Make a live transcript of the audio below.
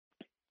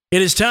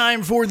It is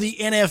time for the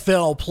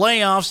NFL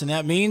playoffs, and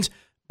that means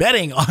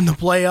betting on the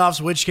playoffs,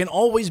 which can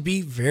always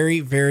be very,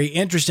 very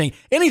interesting.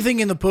 Anything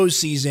in the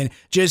postseason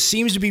just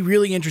seems to be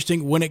really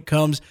interesting when it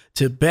comes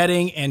to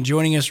betting. And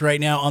joining us right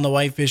now on the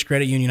Whitefish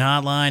Credit Union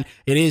Hotline,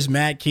 it is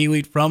Matt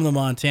Kiewiet from the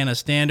Montana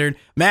Standard.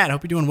 Matt,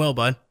 hope you're doing well,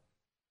 bud.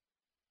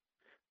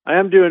 I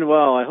am doing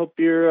well. I hope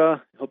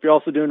you're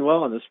also doing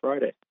well on this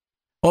Friday.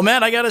 Well,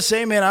 Matt, I got to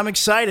say, man, I'm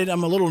excited.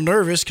 I'm a little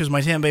nervous because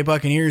my Tampa Bay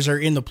Buccaneers are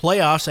in the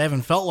playoffs. I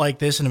haven't felt like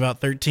this in about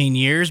 13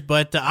 years,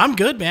 but I'm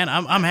good, man.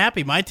 I'm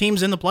happy. My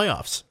team's in the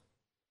playoffs.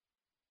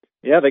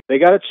 Yeah, they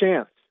got a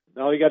chance.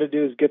 All you got to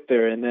do is get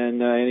there, and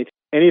then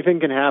anything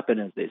can happen,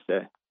 as they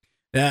say.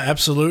 Yeah,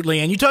 absolutely.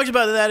 And you talked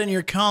about that in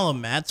your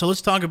column, Matt. So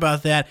let's talk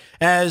about that.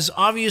 As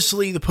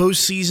obviously the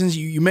postseasons,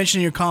 you mentioned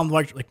in your column,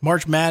 like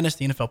March Madness,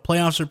 the NFL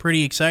playoffs are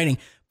pretty exciting,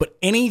 but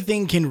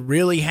anything can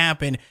really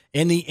happen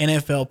in the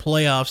NFL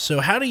playoffs.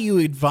 So how do you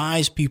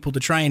advise people to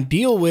try and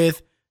deal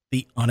with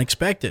the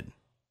unexpected?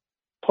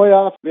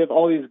 Playoffs, they have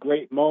all these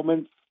great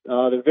moments.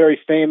 They're very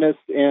famous,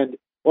 and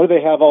what do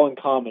they have all in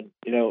common?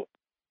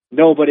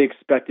 Nobody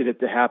expected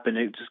it to happen.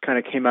 It just kind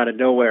of came out of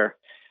nowhere.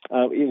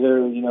 Either,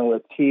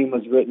 a team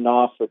was written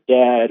off for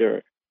dead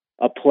or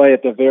a play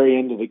at the very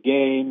end of the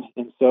game.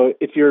 And so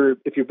if you're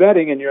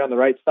betting and you're on the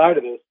right side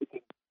of this, it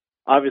can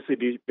obviously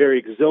be very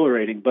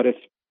exhilarating. But if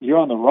you're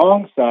on the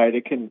wrong side,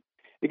 it can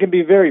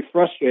be very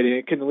frustrating.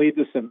 It can lead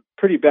to some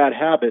pretty bad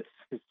habits.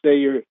 Say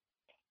you're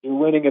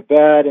winning a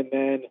bet, and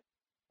then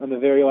on the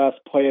very last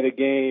play of the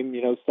game,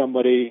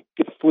 somebody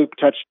gets a fluke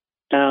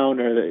touchdown,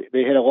 or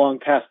they hit a long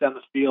pass down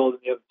the field,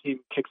 and the other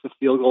team kicks a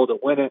field goal to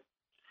win it.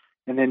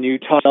 And then you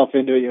toss yourself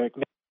into it. You're like,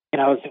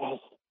 man, I was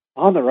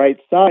on the right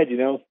side.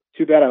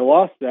 Too bad I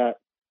lost that,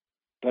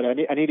 but I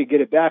need to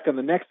get it back on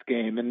the next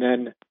game. And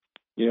then,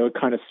 it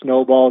kind of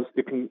snowballs.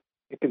 It can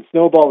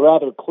snowball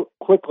rather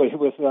quickly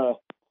with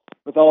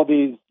all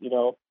these,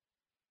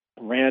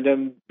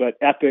 random but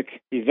epic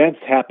events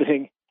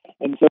happening.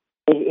 And so,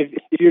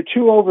 if you're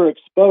too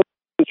overexposed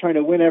to trying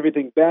to win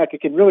everything back,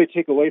 it can really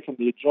take away from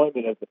the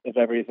enjoyment of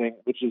everything,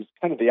 which is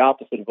kind of the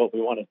opposite of what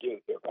we want to do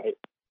here, right?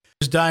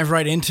 Just dive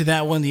right into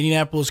that one. The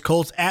Indianapolis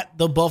Colts at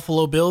the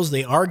Buffalo Bills.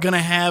 They are going to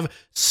have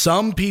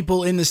some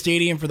people in the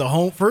stadium for the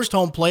first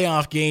home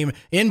playoff game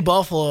in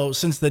Buffalo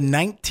since the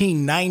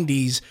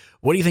 1990s.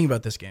 What do you think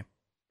about this game?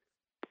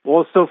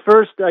 Well, so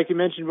first, like you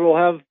mentioned, we'll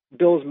have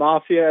Bills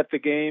Mafia at the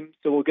game,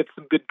 so we'll get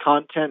some good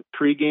content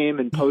pregame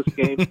and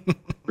postgame,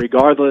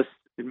 regardless.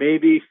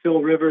 Maybe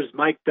Phil Rivers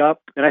mic'd up.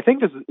 And I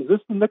think is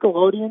this the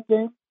Nickelodeon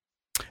game?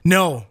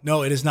 No,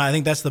 it is not. I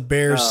think that's the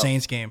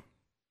Bears-Saints game.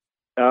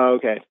 Oh,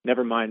 okay.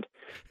 Never mind.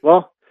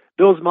 Well,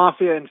 Bills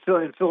Mafia and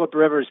Philip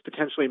Rivers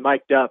potentially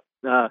mic'd up.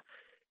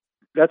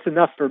 That's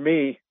enough for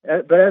me.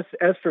 But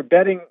as for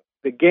betting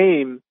the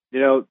game,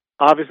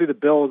 obviously the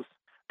Bills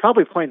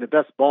probably playing the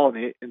best ball in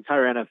the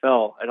entire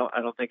NFL. I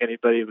don't think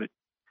anybody would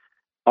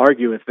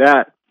argue with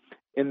that.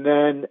 And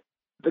then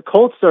the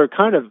Colts are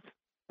kind of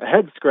a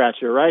head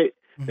scratcher, right?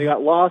 Mm-hmm. They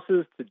got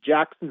losses to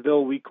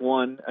Jacksonville week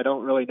 1. I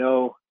don't really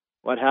know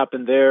what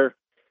happened there.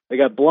 They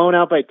got blown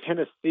out by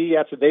Tennessee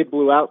after they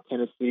blew out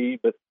Tennessee,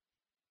 but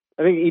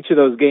I think each of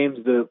those games,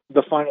 the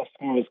final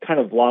score was kind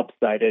of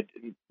lopsided.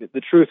 The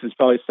truth is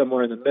probably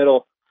somewhere in the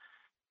middle.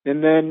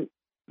 And then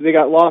they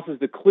got losses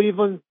to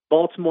Cleveland,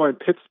 Baltimore, and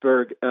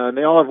Pittsburgh. And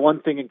they all have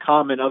one thing in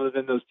common other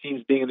than those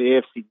teams being in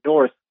the AFC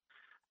North.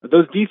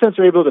 Those defenses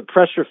are able to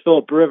pressure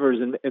Philip Rivers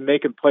and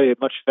make him play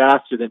much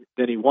faster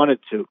than he wanted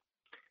to.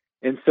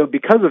 And so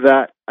because of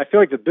that, I feel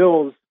like the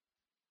Bills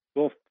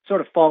will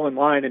sort of fall in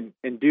line and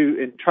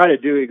try to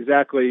do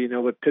exactly,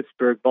 what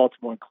Pittsburgh,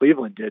 Baltimore, and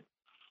Cleveland did.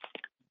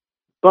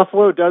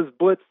 Buffalo does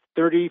blitz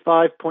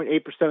 35.8%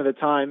 of the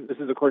time. This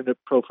is according to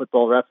Pro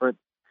Football Reference,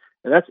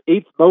 and that's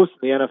 8th most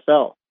in the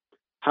NFL.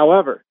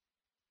 However,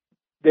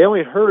 they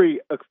only hurry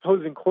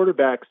opposing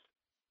quarterbacks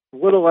a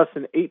little less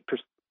than 8%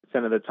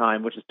 of the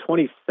time, which is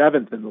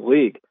 27th in the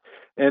league.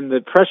 And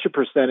the pressure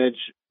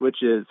percentage,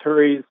 which is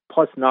hurries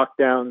plus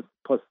knockdowns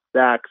plus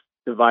sacks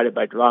divided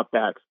by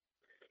dropbacks,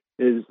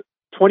 is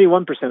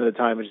 21% of the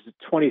time, which is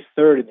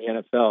 23rd in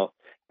the NFL.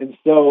 And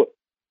so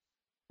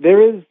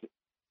there is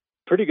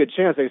pretty good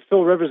chance that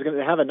Phil Rivers is going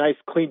to have a nice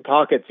clean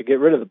pocket to get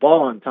rid of the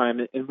ball on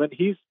time. And when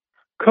he's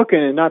cooking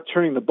and not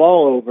turning the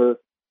ball over,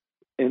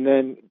 and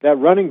then that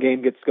running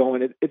game gets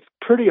going, it's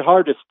pretty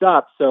hard to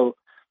stop. So,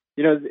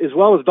 as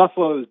well as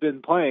Buffalo has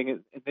been playing,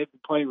 and they've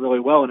been playing really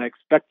well, and I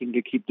expect them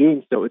to keep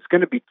doing so, it's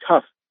going to be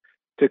tough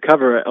to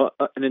cover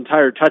an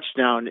entire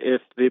touchdown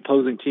if the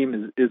opposing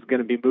team is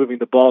going to be moving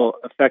the ball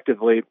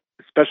effectively,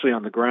 especially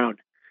on the ground.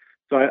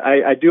 So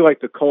I do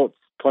like the Colts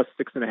plus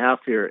 6.5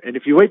 here. And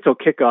if you wait till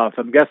kickoff,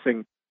 I'm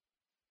guessing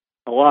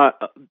the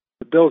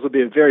Bills will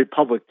be a very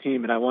public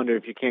team, and I wonder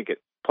if you can't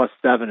get plus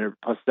 7 or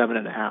plus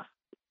 7.5.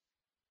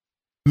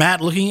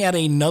 Matt, looking at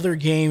another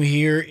game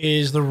here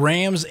is the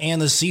Rams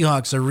and the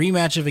Seahawks, a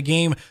rematch of a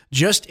game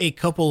just a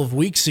couple of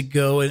weeks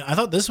ago. And I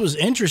thought this was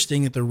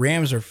interesting that the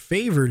Rams are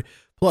favored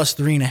plus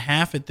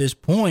 3.5 at this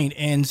point.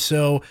 And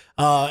so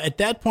at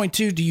that point,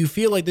 too, do you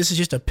feel like this is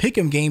just a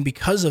pick'em game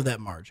because of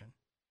that margin?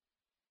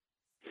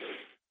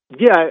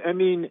 Yeah, I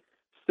mean,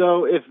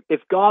 so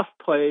if Goff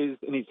plays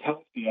and he's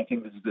healthy, I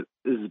think this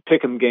is a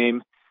pick'em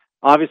game.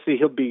 Obviously,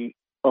 he'll be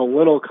a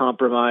little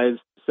compromised.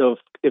 So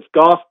if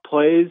Goff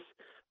plays,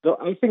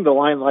 I think the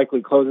line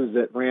likely closes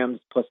at Rams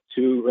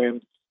 +2,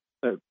 Rams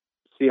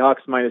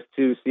Seahawks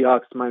 -2,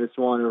 Seahawks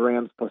 -1, or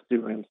Rams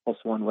 +2, Rams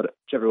 +1,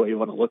 whichever way you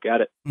want to look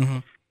at it.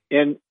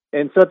 Mm-hmm.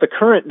 And so at the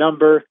current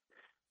number,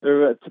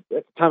 at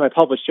the time I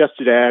published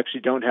yesterday, I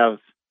actually don't have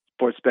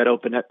Sportsbet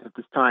open at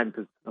this time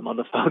because I'm on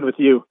the phone with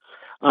you.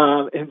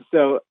 And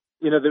so,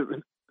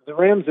 the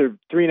Rams are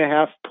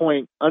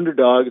 3.5-point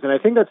underdogs, and I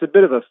think that's a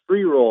bit of a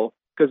free roll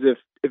because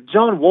if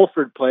John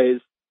Wolford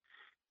plays,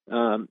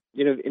 and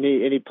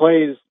he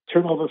plays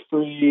turnover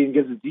free and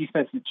gives the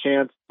defense a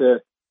chance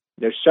to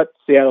shut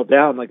Seattle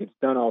down like it's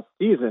done all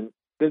season,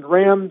 then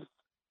Rams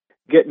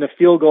getting a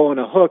field goal and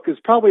a hook is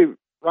probably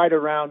right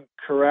around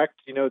correct.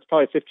 It's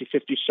probably a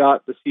 50-50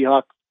 shot. The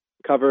Seahawks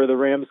cover, the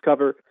Rams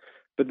cover.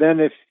 But then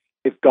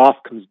if Goff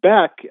comes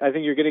back, I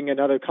think you're getting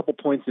another couple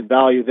points in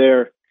value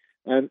there,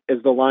 and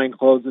as the line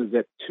closes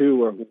at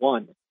 2 or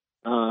 1.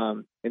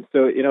 And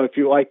so, if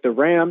you like the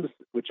Rams,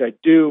 which I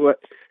do,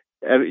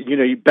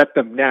 you bet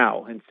them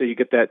now. And so you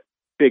get that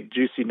big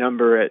juicy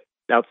number at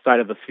outside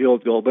of the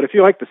field goal. But if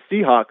you like the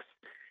Seahawks,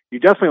 you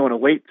definitely want to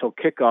wait till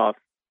kickoff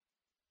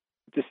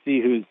to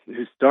see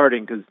who's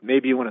starting, because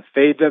maybe you want to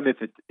fade them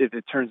if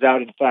it turns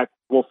out, in fact,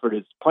 Wolford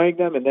is playing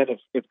them. And then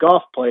if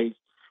Goff plays,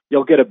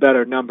 you'll get a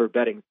better number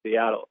betting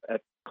Seattle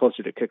at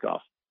closer to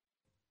kickoff.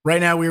 Right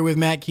now, we're with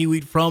Matt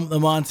Kiewiet from the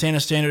Montana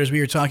Standard as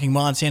we are talking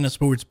Montana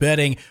sports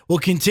betting. We'll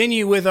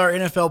continue with our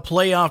NFL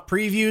playoff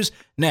previews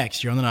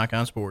next here on the Nach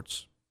On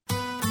Sports.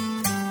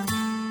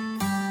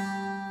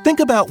 Think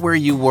about where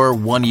you were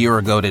 1 year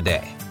ago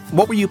today.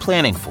 What were you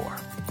planning for?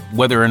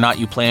 Whether or not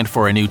you planned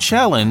for a new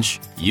challenge,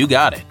 you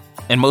got it.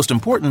 And most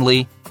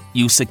importantly,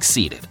 you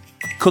succeeded.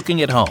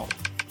 Cooking at home,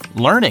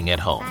 learning at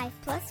home,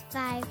 5 +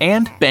 5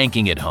 and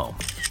banking at home.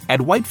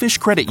 At Whitefish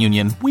Credit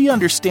Union, we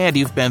understand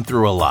you've been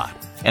through a lot.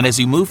 And as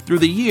you move through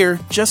the year,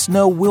 just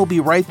know we'll be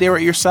right there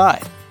at your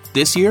side.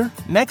 This year,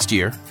 next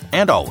year,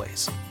 and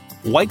always.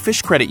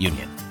 Whitefish Credit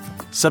Union.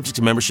 Subject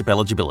to membership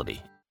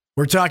eligibility.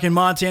 We're talking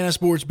Montana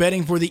sports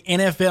betting for the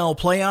NFL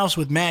playoffs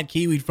with Matt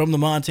Kiewiet from the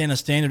Montana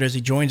Standard as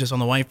he joins us on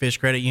the Whitefish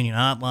Credit Union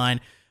Hotline.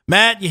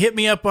 Matt, you hit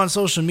me up on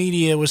social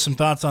media with some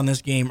thoughts on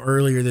this game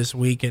earlier this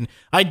week, and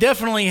I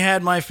definitely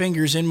had my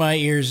fingers in my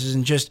ears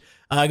and just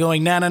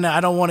going, no, I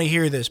don't want to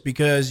hear this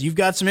because you've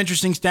got some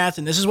interesting stats,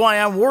 and this is why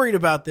I'm worried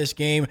about this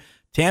game.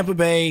 Tampa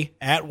Bay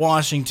at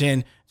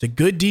Washington. It's a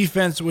good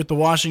defense with the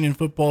Washington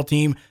football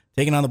team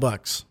taking on the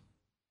Bucs.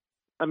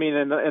 I mean,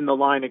 and the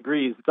line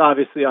agrees. It's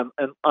obviously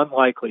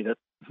unlikely that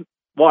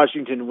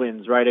Washington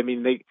wins, right? I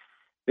mean,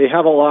 they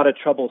have a lot of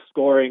trouble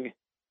scoring.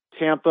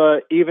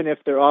 Tampa, even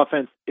if their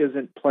offense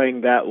isn't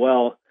playing that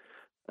well,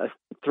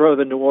 throw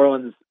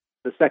the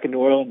second New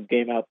Orleans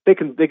game out, they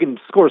can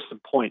score some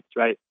points,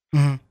 right?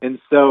 Mm-hmm. And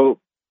so,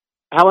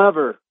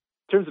 however,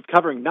 in terms of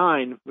covering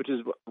 9, which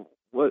is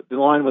what the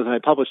line was when I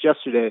published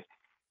yesterday,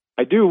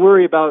 I do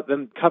worry about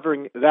them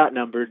covering that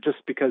number just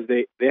because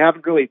they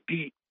haven't really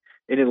beat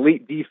an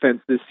elite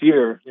defense this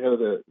year.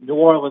 The New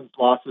Orleans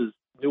losses,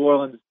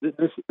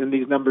 and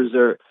these numbers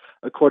are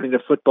according to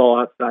Football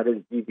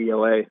Outsiders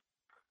DVOA.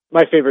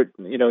 My favorite,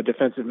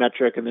 defensive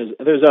metric, and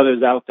there's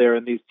others out there,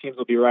 and these teams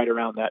will be right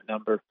around that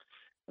number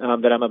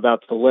that I'm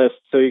about to list.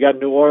 So you got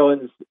New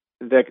Orleans,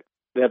 they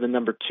have the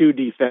number 2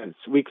 defense.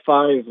 Week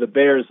 5, the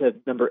Bears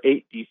had number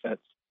 8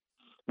 defense.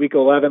 Week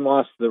 11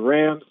 lost to the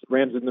Rams.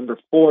 Rams at number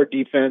 4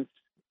 defense.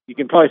 You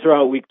can probably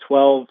throw out Week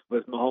 12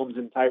 with Mahomes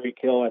and Tyreek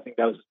Hill. I think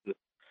that was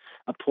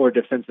a poor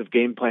defensive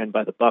game plan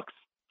by the Bucs,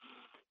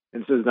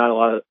 and so there's not a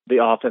lot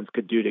the offense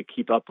could do to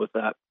keep up with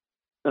that.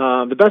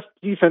 The best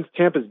defense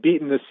Tampa's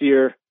beaten this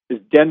year is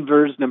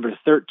Denver's number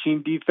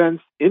 13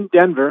 defense in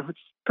Denver, which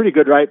is pretty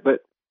good, right?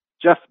 But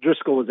Jeff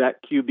Driscoll was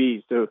at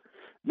QB, so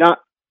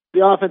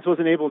the offense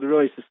wasn't able to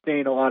really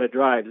sustain a lot of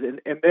drives, and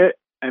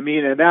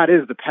that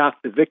is the path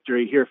to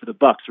victory here for the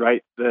Bucs,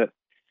 right?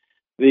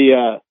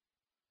 The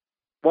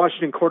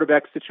Washington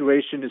quarterback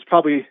situation is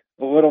probably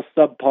a little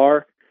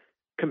subpar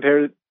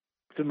compared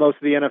to most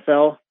of the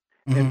NFL,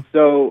 and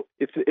so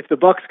if the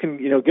Bucs can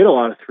get a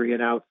lot of 3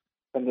 and outs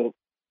from the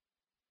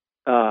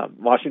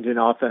Washington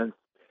offense,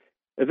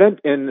 event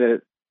in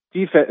the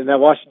defense, and that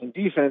Washington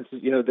defense,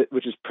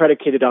 which is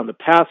predicated on the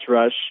pass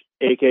rush,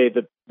 aka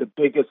the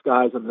biggest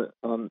guys in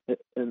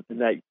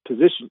that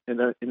position in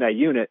that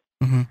unit.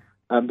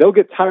 Mm-hmm. They'll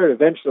get tired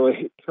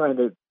eventually trying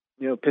to,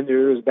 pin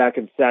their ears back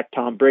and sack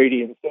Tom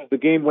Brady. And so the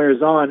game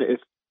wears on.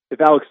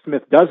 If Alex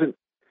Smith doesn't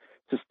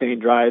sustain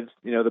drives,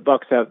 the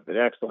Bucs have an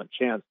excellent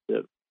chance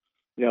to,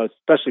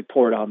 especially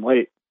pour it on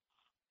late.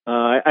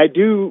 I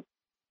do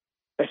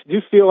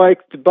feel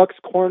like the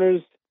Bucs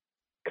corners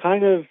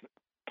kind of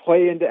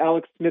play into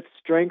Alex Smith's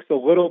strengths a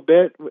little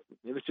bit,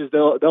 which is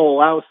they'll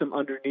allow some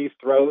underneath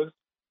throws.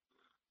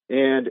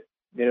 And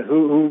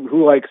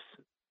who likes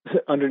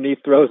underneath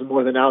throws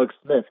more than Alex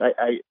Smith?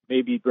 I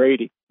maybe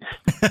Brady.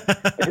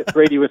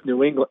 Brady with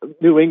New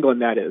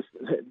England, that is.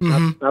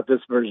 Mm-hmm. Not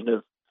this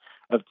version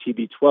of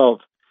TB12.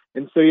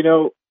 And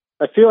so,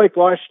 I feel like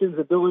Washington's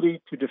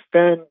ability to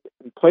defend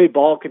and play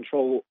ball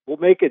control will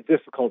make it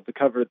difficult to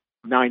cover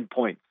 9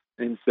 points.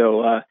 And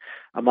so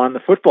I'm on the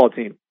football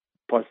team,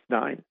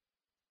 +9.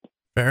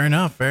 Fair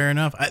enough.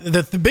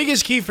 The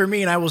biggest key for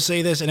me, and I will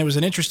say this, and it was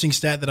an interesting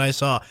stat that I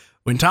saw,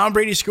 when Tom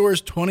Brady scores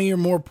 20 or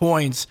more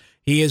points,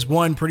 he has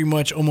won pretty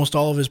much almost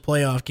all of his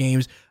playoff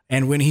games.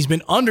 And when he's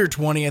been under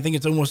 20, I think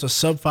it's almost a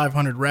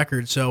sub-500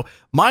 record. So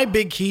my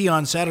big key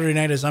on Saturday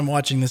night as I'm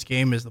watching this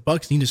game is the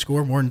Bucs need to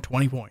score more than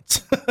 20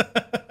 points.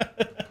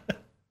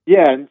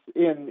 Yeah, and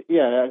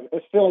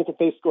I feel like if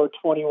they score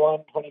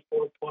 21,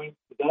 24 points,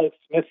 does Alex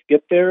Smith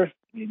get there?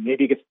 I mean,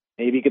 maybe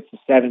he gets to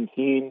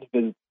 17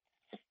 if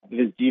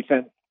his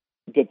defense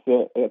gets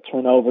a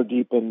turnover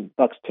deep in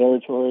Bucs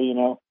territory,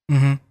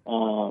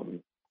 Mm-hmm.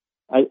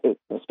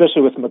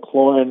 Especially with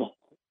McLaurin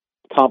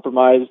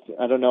compromised.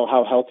 I don't know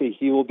how healthy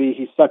he will be.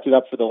 He sucked it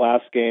up for the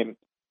last game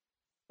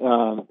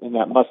in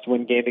that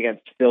must-win game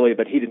against Philly,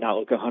 but he did not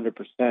look 100%.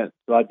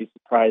 So I'd be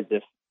surprised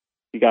if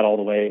he got all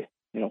the way,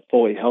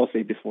 fully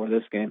healthy before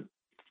this game.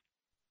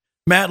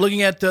 Matt,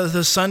 looking at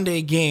the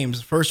Sunday games,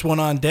 the first one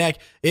on deck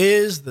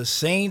is the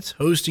Saints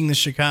hosting the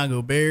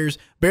Chicago Bears.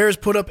 Bears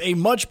put up a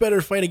much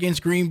better fight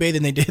against Green Bay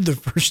than they did the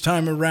first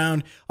time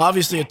around.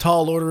 Obviously a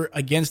tall order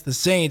against the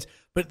Saints,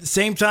 but at the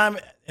same time,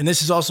 and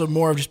this is also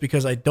more of just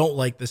because I don't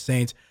like the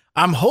Saints,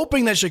 I'm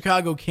hoping that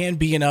Chicago can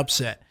be an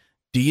upset.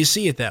 Do you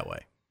see it that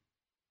way?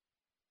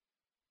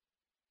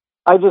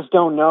 I just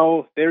don't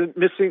know. They're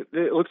missing.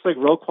 It looks like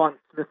Roquan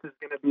Smith is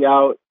going to be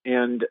out,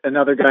 and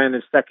another guy in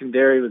the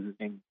secondary was his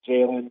name,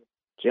 Jalen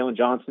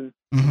Johnson.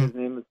 Mm-hmm. His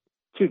name was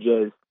 2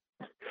 J's.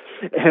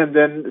 And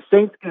then the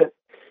Saints get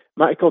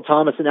Michael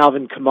Thomas and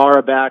Alvin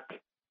Kamara back.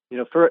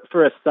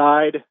 For a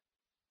side,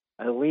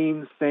 I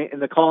lean Saint in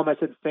the column. I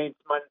said Saints.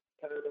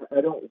 I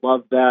don't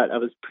love that. I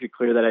was pretty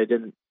clear that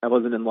I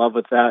wasn't in love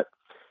with that.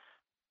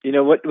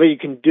 What you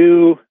can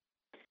do.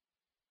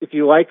 If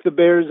you like the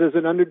Bears as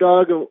an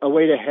underdog, a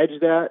way to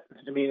hedge that,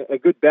 I mean, a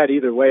good bet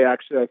either way,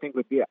 actually, I think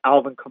would be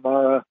Alvin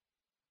Kamara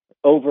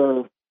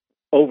over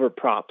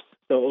props.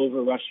 So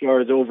over rush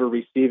yards, over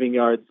receiving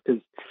yards.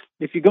 Because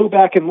if you go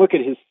back and look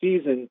at his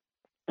season,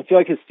 I feel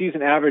like his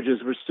season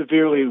averages were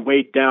severely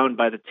weighed down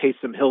by the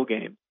Taysom Hill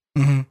game.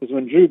 Mm-hmm. Because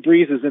when Drew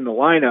Brees is in the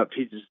lineup,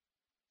 he just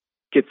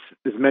gets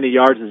as many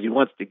yards as he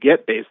wants to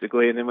get,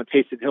 basically. And then when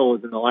Taysom Hill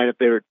was in the lineup,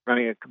 they were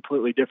running a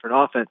completely different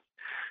offense.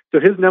 So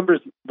his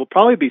numbers will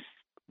probably be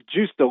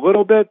juiced a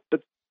little bit,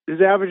 but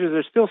his averages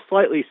are still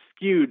slightly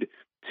skewed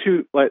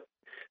too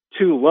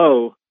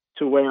low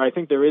to where I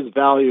think there is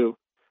value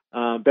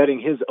betting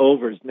his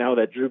overs now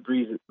that Drew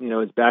Brees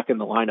is back in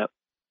the lineup.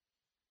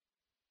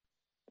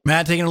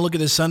 Matt, taking a look at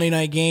the Sunday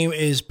night game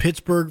is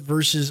Pittsburgh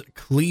versus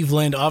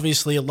Cleveland.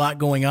 Obviously, a lot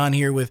going on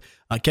here with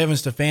Kevin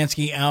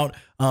Stefanski out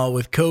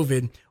with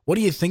COVID. What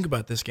do you think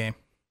about this game?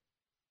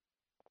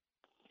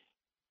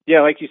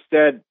 Yeah, like you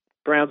said,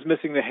 Browns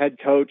missing the head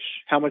coach.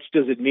 How much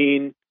does it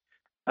mean?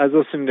 I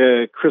was listening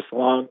to Chris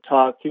Long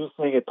talk. He was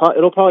saying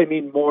it'll probably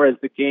mean more as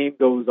the game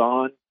goes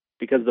on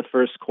because the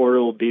first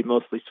quarter will be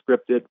mostly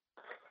scripted.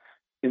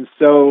 And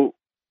so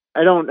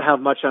I don't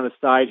have much on the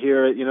side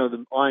here.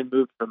 The line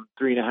moved from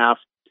 3.5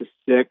 to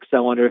 6. I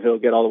wonder if it'll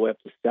get all the way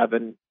up to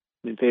 7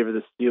 in favor of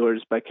the Steelers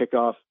by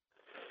kickoff.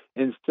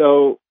 And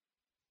so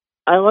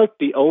I like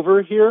the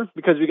over here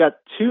because we got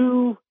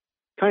 2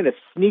 kind of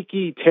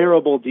sneaky,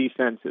 terrible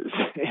defenses.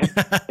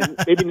 And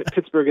maybe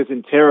Pittsburgh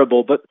isn't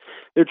terrible, but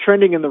they're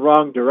trending in the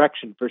wrong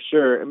direction for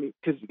sure. I mean,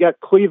 because you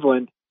got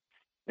Cleveland,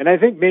 and I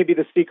think maybe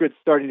the secret's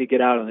starting to get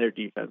out on their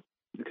defense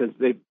because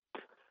they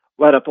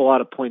let up a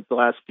lot of points the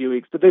last few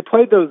weeks. But they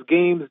played those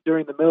games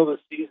during the middle of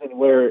the season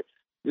where it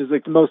was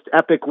like the most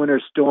epic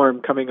winter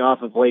storm coming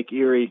off of Lake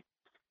Erie,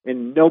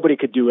 and nobody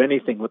could do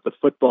anything with the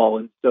football.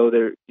 And so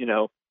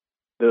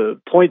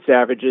the points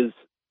averages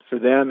for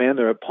them and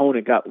their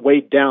opponent got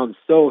weighed down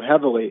so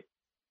heavily.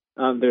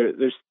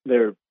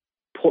 Their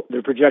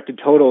projected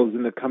totals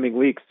in the coming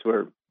weeks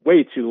were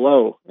way too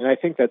low, and I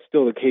think that's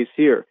still the case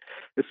here,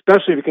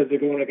 especially because they're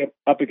going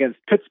up against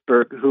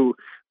Pittsburgh, who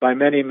by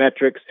many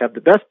metrics have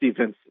the best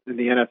defense in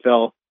the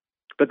NFL.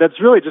 But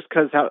that's really just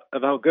because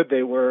of how good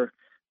they were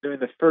during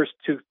the first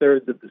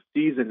 2/3 of the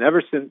season.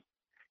 Ever since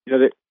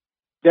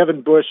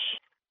Devin Bush,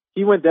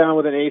 he went down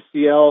with an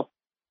ACL.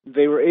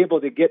 They were able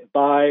to get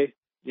by,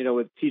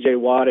 with TJ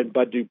Watt and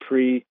Bud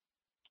Dupree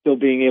still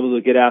being able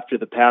to get after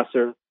the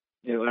passer,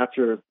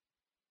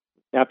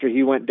 after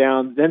he went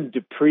down. Then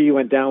Dupree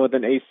went down with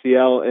an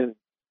ACL, and,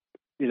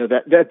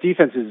 that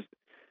defense is,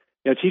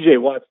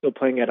 TJ Watt's still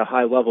playing at a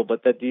high level,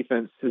 but that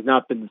defense has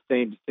not been the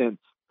same since.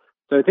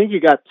 So I think you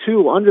got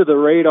 2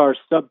 under-the-radar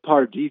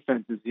subpar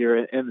defenses here,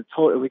 and the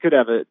total, we could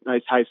have a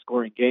nice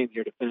high-scoring game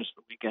here to finish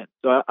the weekend.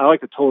 So I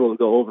like the total to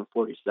go over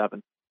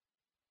 47.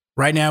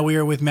 Right now, we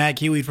are with Matt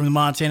Kiewiet from the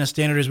Montana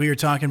Standard as we are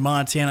talking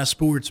Montana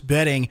sports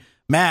betting.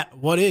 Matt,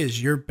 what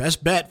is your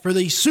best bet for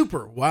the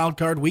Super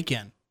Wildcard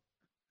Weekend?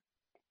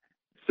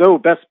 So,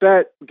 best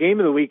bet, game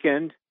of the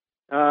weekend.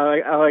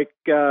 I like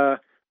the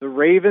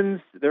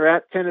Ravens. They're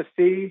at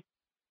Tennessee.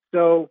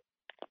 So,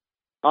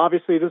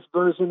 obviously this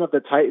version of the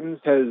Titans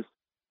has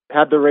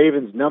had the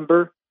Ravens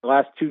number the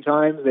last two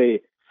times.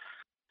 They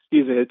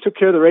took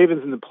care of the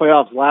Ravens in the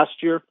playoffs last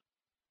year.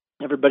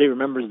 Everybody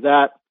remembers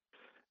that.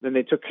 Then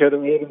they took care of the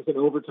Ravens in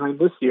overtime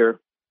this year.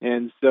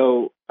 And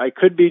so I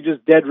could be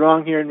just dead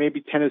wrong here, and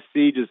maybe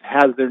Tennessee just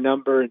has their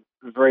number and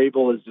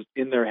Vrabel is just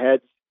in their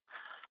heads.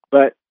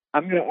 But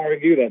I'm going to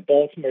argue that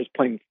Baltimore is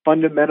playing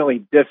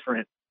fundamentally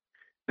different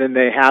than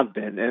they have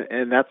been,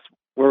 and that's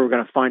where we're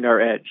going to find our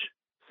edge.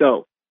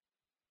 So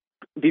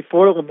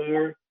before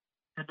Lamar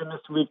had to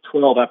miss week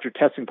 12 after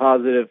testing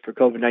positive for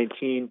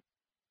COVID-19,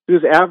 he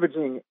was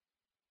averaging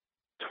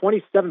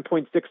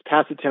 27.6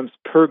 pass attempts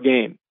per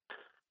game.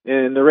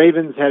 And the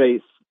Ravens had a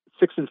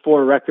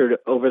 6-4 record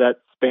over that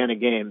span of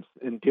games.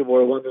 And people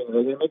were wondering, are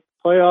they going to make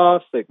the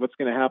playoffs? Like, what's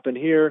going to happen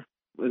here?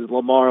 Is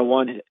Lamar a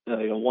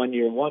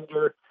one-year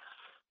wonder?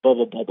 Blah,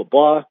 blah, blah, blah,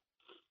 blah.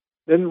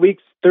 Then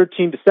weeks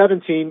 13 to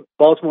 17,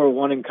 Baltimore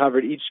won and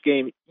covered each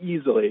game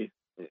easily.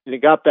 And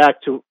it got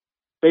back to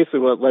basically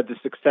what led to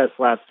success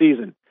last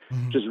season,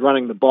 just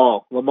running the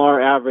ball.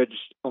 Lamar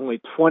averaged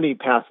only 20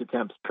 pass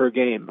attempts per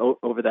game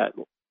over that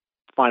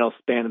final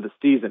span of the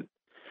season.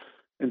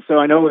 And so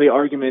I know the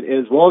argument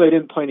is, well, they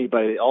didn't play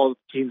anybody. All the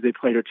teams they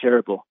played are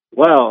terrible.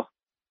 Well,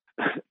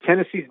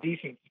 Tennessee's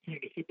defense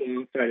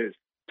is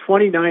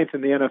 29th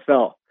in the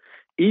NFL.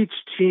 Each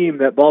team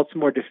that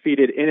Baltimore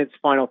defeated in its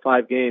final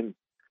 5 games,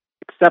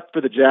 except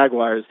for the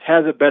Jaguars,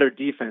 has a better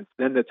defense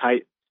than the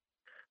Titans.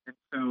 And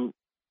so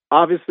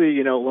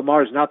obviously,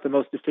 Lamar's not the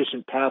most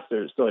efficient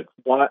passer. So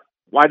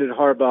why did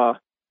Harbaugh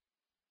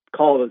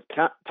call those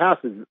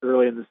passes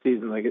early in the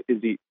season? Like,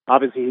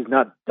 obviously he's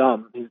not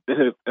dumb. He's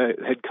been a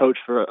head coach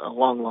for a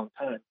long, long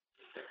time.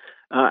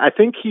 I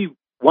think he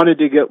wanted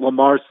to get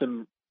Lamar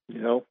some,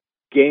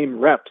 game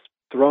reps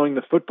throwing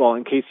the football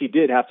in case he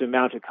did have to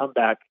mount a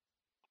comeback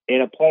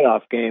in a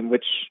playoff game,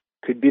 which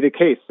could be the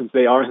case since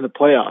they are in the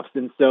playoffs.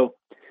 And so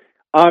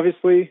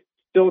obviously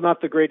still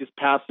not the greatest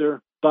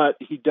passer, but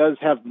he does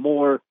have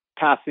more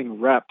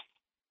passing reps,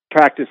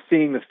 practice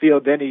seeing the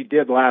field than he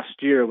did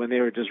last year when they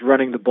were just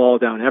running the ball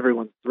down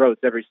everyone's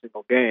throats every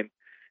single game.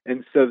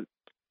 And so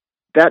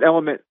that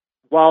element,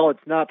 while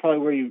it's not probably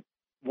where you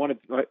want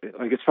to, like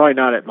it's probably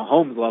not at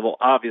Mahomes level,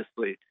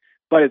 obviously,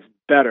 but it's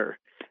better.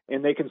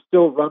 And they can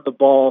still run the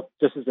ball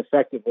just as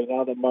effectively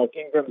now that Mark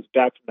Ingram is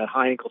back from that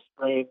high ankle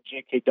sprain.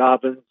 J.K.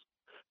 Dobbins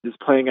is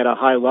playing at a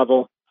high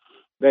level.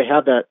 They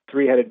have that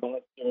three-headed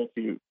monster if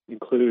you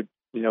include,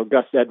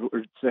 Gus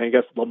Edwards, and I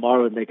guess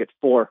Lamar would make it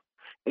 4.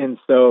 And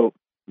so,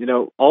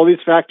 all these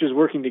factors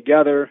working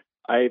together,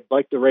 I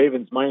like the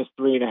Ravens minus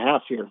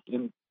 3.5 here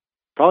in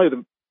probably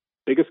the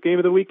biggest game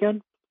of the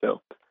weekend.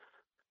 So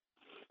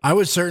I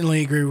would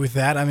certainly agree with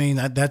that. I mean,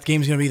 that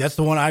game's going to be, that's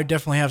the one I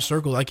definitely have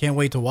circled. I can't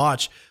wait to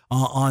watch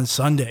on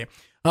Sunday.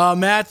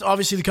 Matt,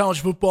 obviously the college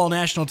football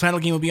national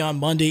title game will be on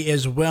Monday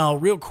as well.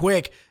 Real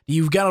quick,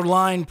 you've got a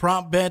line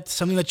prop bet,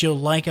 something that you'll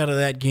like out of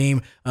that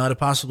game to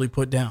possibly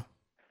put down.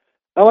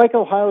 I like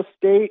Ohio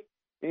State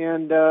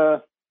and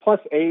 +8.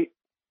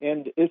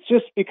 And it's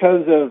just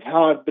because of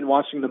how I've been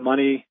watching the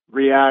money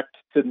react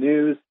to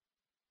news.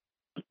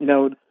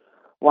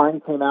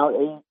 Line came out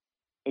 8.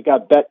 It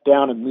got bet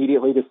down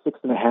immediately to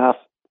 6.5.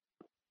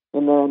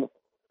 And then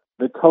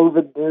the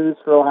COVID news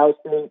for Ohio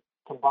State,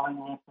 combined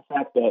with the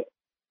fact that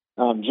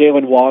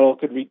Jalen Waddle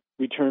could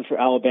return for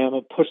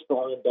Alabama, pushed the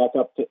line back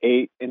up to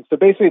 8. And so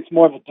basically it's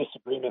more of a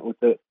disagreement with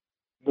the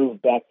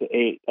move back to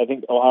 8. I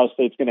think Ohio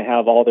State's going to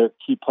have all their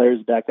key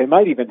players back. They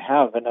might even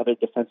have another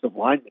defensive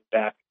lineman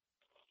back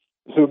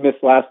who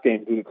missed last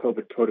game due to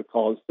COVID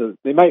protocols. So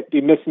they might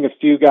be missing a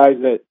few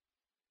guys that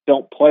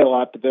don't play a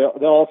lot, but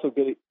they'll also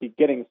be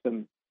getting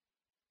some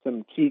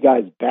key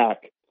guys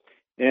back.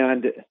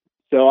 And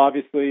so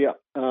obviously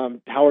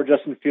Howard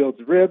Justin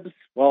Fields' ribs,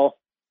 well,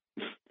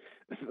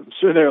 I'm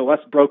sure they're less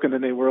broken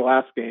than they were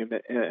last game,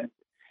 and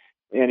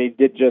he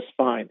did just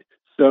fine.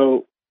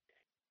 So,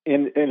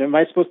 and am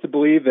I supposed to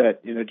believe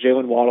that,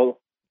 Jalen Waddle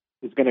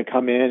is going to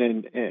come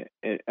in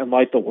and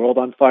light the world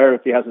on fire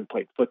if he hasn't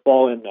played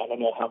football in I don't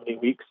know how many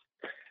weeks?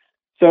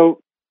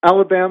 So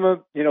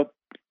Alabama,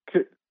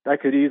 I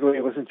could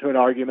easily listen to an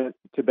argument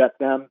to bet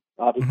them.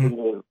 Obviously,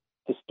 they're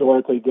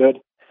historically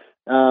good.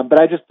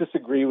 But I just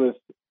disagree with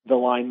the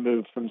line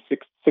move from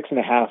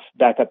 6.5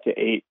 back up to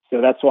 8.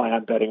 So that's why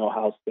I'm betting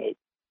Ohio State.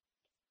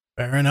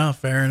 Fair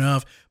enough.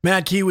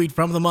 Matt Kiewiet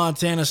from the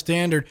Montana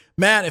Standard.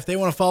 Matt, if they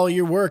want to follow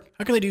your work,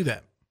 how can they do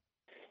that?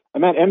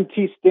 I'm at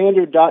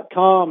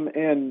mtstandard.com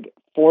and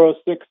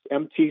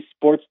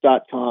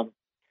 406mtsports.com.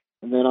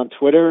 And then on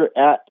Twitter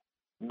at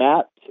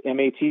Matt,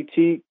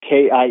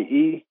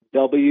 MATTKIEWIET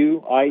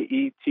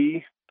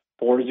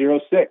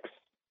 406.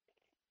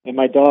 And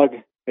my dog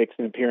makes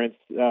an appearance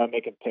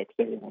making picks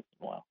every once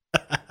in a while.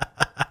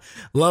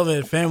 Love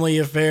it. Family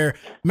affair.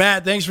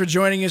 Matt, thanks for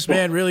joining us,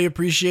 man. Really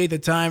appreciate the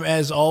time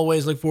as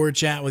always. Look forward to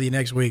chatting with you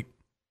next week.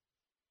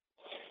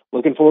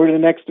 Looking forward to the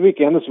next week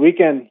and this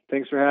weekend.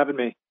 Thanks for having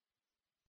me.